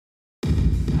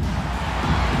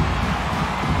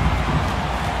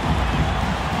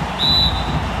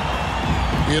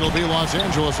It'll be Los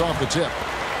Angeles off the tip.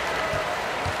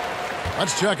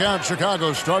 Let's check out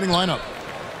Chicago's starting lineup.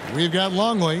 We've got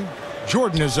Longley.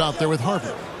 Jordan is out there with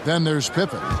Harper. Then there's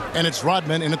Pippen. And it's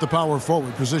Rodman in at the power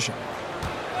forward position.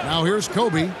 Now here's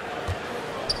Kobe.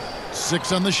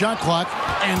 6 on the shot clock.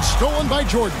 And stolen by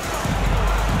Jordan.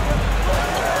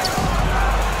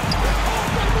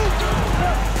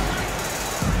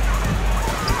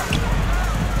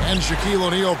 And Shaquille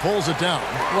O'Neal pulls it down.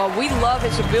 Well, we love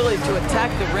his ability to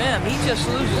attack the rim. He just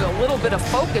loses a little bit of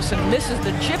focus and misses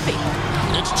the chippy.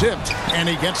 It's tipped, and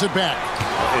he gets it back.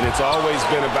 And it's always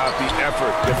been about the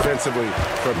effort defensively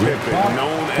for Pippen,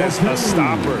 known as a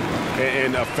stopper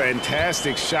and a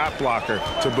fantastic shot blocker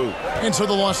to boot. And so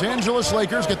the Los Angeles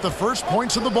Lakers get the first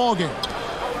points of the ballgame.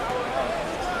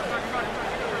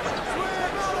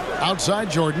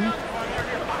 Outside Jordan.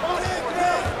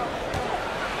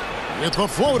 With the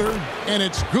floater, and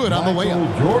it's good on the layup.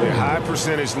 A high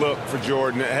percentage look for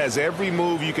Jordan. It has every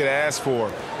move you could ask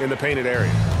for in the painted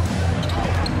area.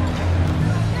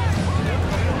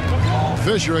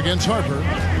 Fisher against Harper.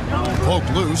 Poked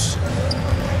loose.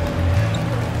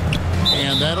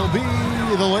 And that'll be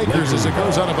the Lakers as it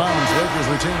goes out of bounds. Lakers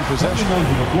retain possession.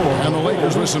 And the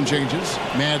Lakers with some changes.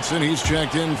 Madsen, he's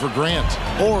checked in for Grant.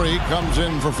 Ori comes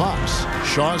in for Fox.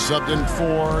 Shaw subbed in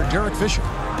for Derek Fisher.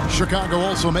 Chicago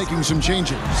also making some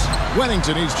changes.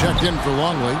 Wennington, he's checked in for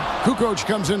Longley. Kukoc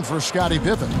comes in for Scottie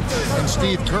Pippen. And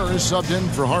Steve Kerr is subbed in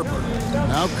for Harper.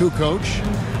 Now Kukoc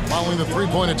following the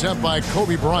three-point attempt by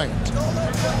Kobe Bryant.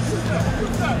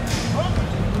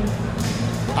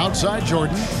 Outside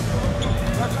Jordan.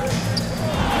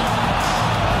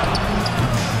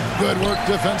 Good work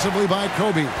defensively by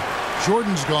Kobe.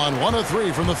 Jordan's gone 1 of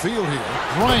 3 from the field here.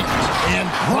 Bryant, and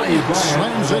Bryant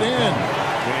slams it in.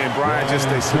 And Bryant, just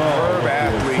a superb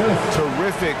athlete,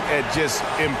 terrific at just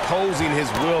imposing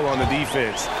his will on the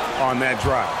defense on that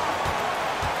drive.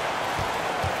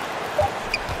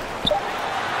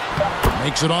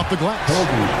 Makes it off the glass.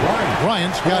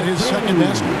 Bryant's got his second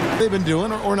basket. They've been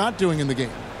doing or not doing in the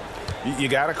game. You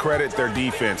got to credit their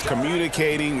defense,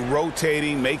 communicating,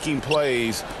 rotating, making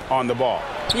plays on the ball.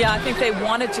 Yeah, I think they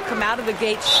wanted to come out of the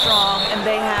gate strong, and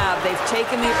they have. They've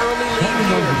taken the early lead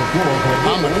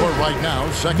here. On the court right now,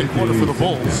 second quarter for the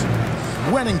Bulls.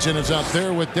 Wennington is out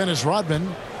there with Dennis Rodman,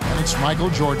 and it's Michael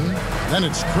Jordan. Then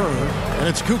it's Kerr, and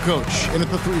it's Kukoc in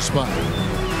at the 3 spot.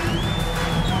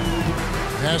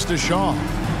 Pass to Shaw.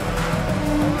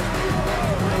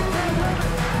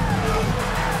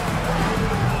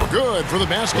 Good for the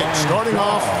basket, starting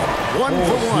off 1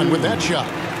 for 1 with that shot.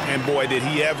 And boy, did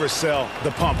he ever sell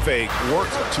the pump fake.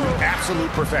 Worked to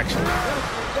absolute perfection.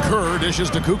 Kerr dishes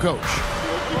to Kukoc.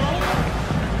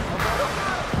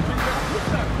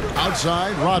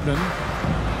 Outside, Rodman.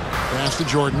 Pass to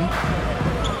Jordan.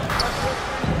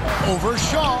 Over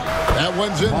Shaw. That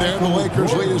one's in there. The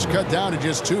Lakers' lead is cut down to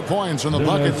just 2 points on the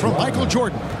bucket from Michael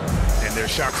Jordan. And their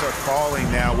shots are falling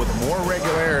now with more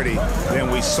regularity than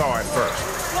we saw at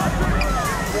first.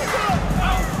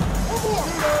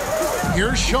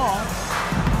 Here's Shaw.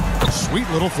 Sweet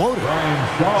little floater.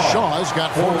 Shaw's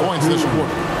got 4 points this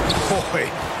quarter. Boy,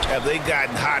 have they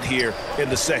gotten hot here in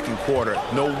the second quarter.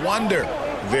 No wonder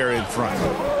they're in front.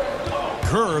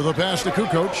 Kerr, the pass to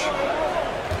Kukoc.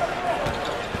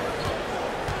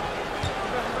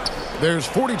 There's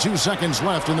 42 seconds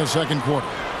left in the second quarter.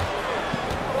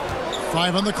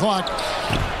 5 on the clock.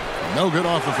 No good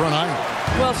off the front iron.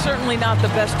 Well, certainly not the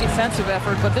best defensive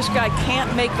effort, but this guy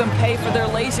can't make them pay for their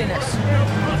laziness.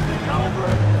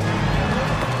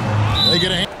 They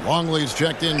get a hand. Longley's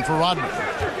checked in for Rodman.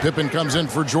 Pippen comes in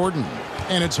for Jordan.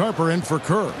 And it's Harper in for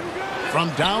Kerr. From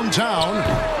downtown,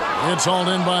 it's hauled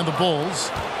in by the Bulls.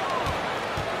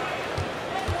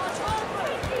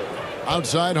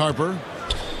 Outside Harper.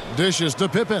 Dishes to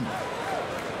Pippen.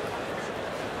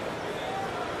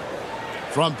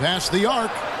 From past the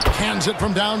arc. Cans it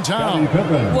from downtown.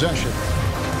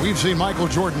 We've seen Michael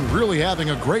Jordan really having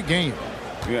a great game.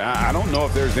 Yeah, I don't know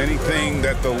if there's anything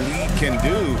that the league can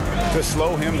do to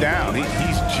slow him down.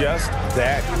 He's just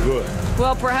that good.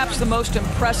 Well, perhaps the most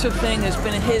impressive thing has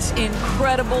been his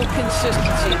incredible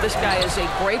consistency. This guy is a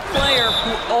great player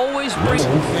who always brings...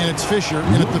 And it's Fisher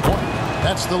in at the point.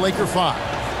 That's the Laker 5.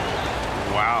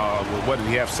 Wow, what, did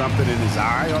he have something in his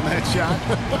eye on that shot?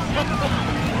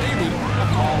 Maybe.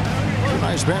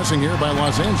 Nice passing here by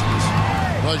Los Angeles.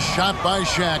 The shot by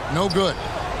Shaq, no good.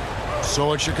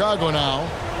 So it's Chicago now.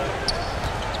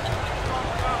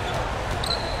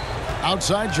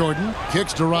 Outside Jordan,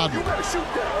 kicks to Rodman.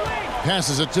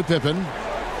 Passes it to Pippen.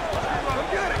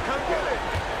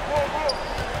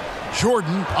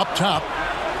 Jordan up top,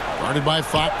 guarded by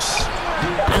Fox.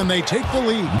 And they take the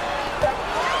lead.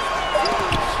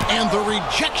 And the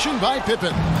rejection by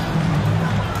Pippen.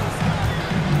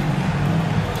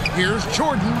 Here's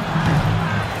Jordan.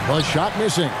 The shot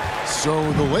missing.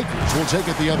 So the Lakers will take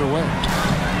it the other way.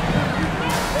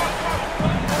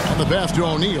 And the pass to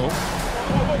O'Neal.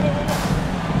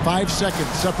 5 seconds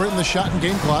separating the shot and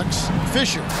game clocks.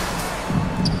 Fisher.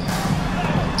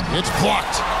 It's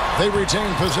blocked. They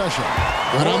retain possession.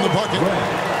 Right on the bucket.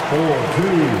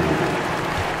 4-2.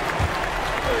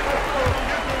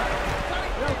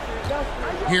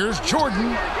 Here's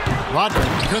Jordan. Rodman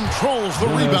controls the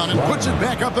rebound and puts it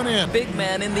back up and in. Big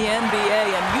man in the NBA,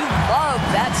 and you love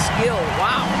that skill.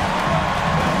 Wow.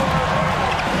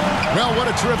 Well,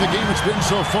 what a terrific game it's been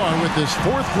so far, with this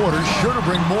fourth quarter sure to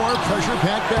bring more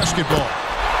pressure-packed basketball.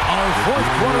 Our fourth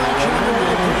quarter action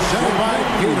underway, presented by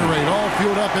Gatorade, all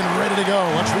fueled up and ready to go.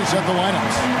 Let's reset the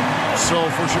lineups. So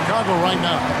for Chicago right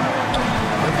now,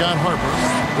 they've got Harper,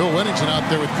 Bill Wennington out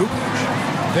there with Kukoc.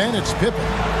 Then it's Pippen,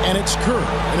 and it's Kerr,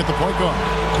 and at the point guard,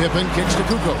 Pippen kicks to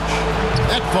Kukoc.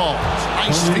 That falls.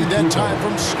 Nice feed that time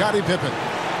from Scottie Pippen.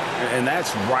 And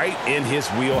that's right in his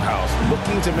wheelhouse,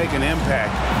 looking to make an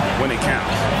impact when it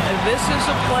counts. And this is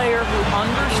a player who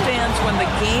understands when the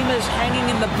game is hanging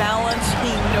in the balance.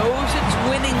 He knows it's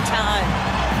winning time.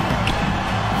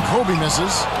 Kobe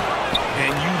misses.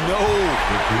 And you know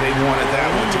they wanted that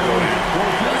one to go down.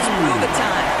 Let's move it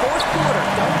time. Fourth quarter.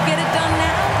 Don't get it done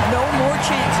now. No more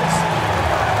chances.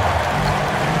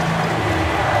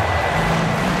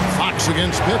 Fox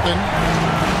against Pippen.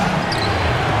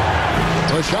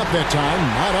 The shot that time,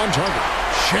 not on target.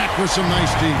 Shaq with some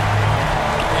nice D.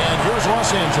 And here's Los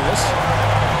Angeles.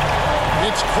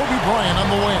 It's Kobe Bryant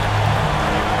on the wing.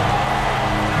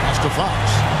 Pass to Fox.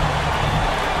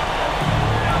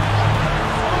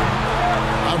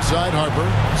 Outside Harper.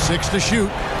 6 to shoot.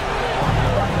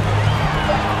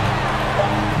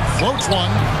 Floats one.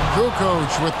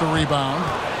 Kukoc with the rebound.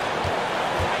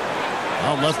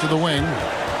 Out left of the wing.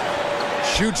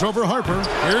 Shoots over Harper.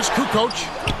 Here's Kukoc.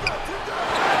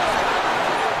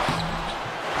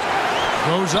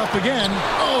 Goes up again.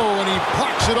 Oh, and he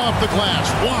plucks it off the glass.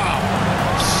 Wow.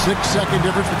 6-second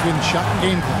difference between shot and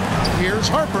game clock. Here's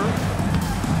Harper.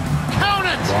 Count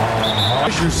it!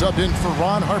 Fisher subbed in for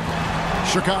Ron Harper.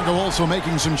 Chicago also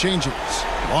making some changes.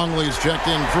 Longley's checked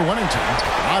in for Wennington.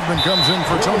 Rodman comes in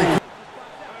for Tony.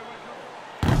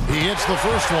 He hits the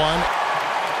first one.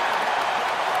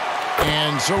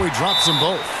 And so he drops them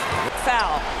both.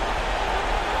 Foul.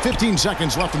 15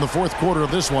 seconds left in the fourth quarter of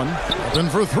this one. Pippen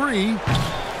for 3.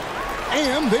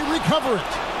 And they recover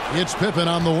it. It's Pippen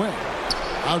on the wing.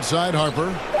 Outside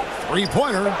Harper.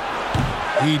 Three-pointer.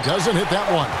 He doesn't hit that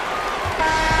one.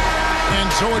 And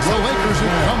so it's the Lakers who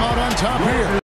come out on top here.